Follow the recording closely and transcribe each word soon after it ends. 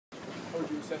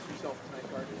assess yourself tonight,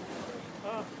 Kari?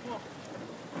 Well,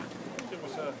 I think it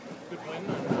was a good win.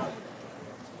 And,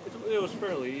 it was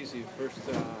fairly easy first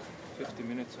 50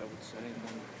 minutes, I would say, and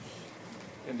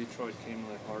then Detroit came a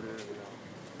little harder.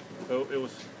 So it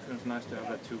was nice to have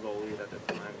that 2-goal lead at that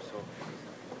time. So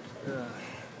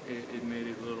it made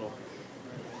it a little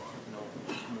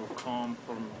more calm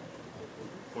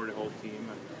for the whole team.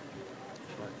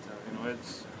 But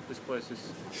this place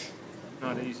is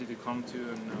not easy to come to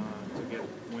and to get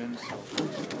wins. So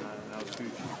that was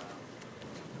huge.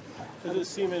 Does it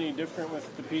seem any different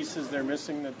with the pieces they're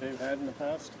missing that they've had in the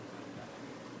past?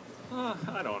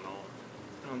 I don't know.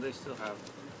 They still have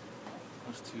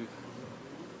those two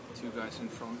guys in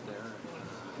front there.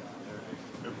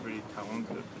 They're pretty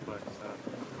talented, but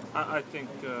I think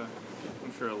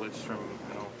I'm sure Lidstrom,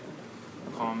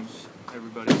 calms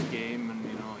everybody's game, and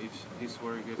he's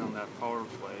very good on that power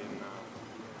play, and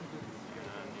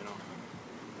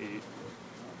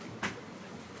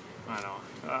I don't know.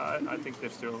 I think they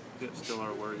still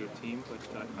are a very good team, but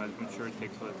I'm sure it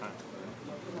takes a little time.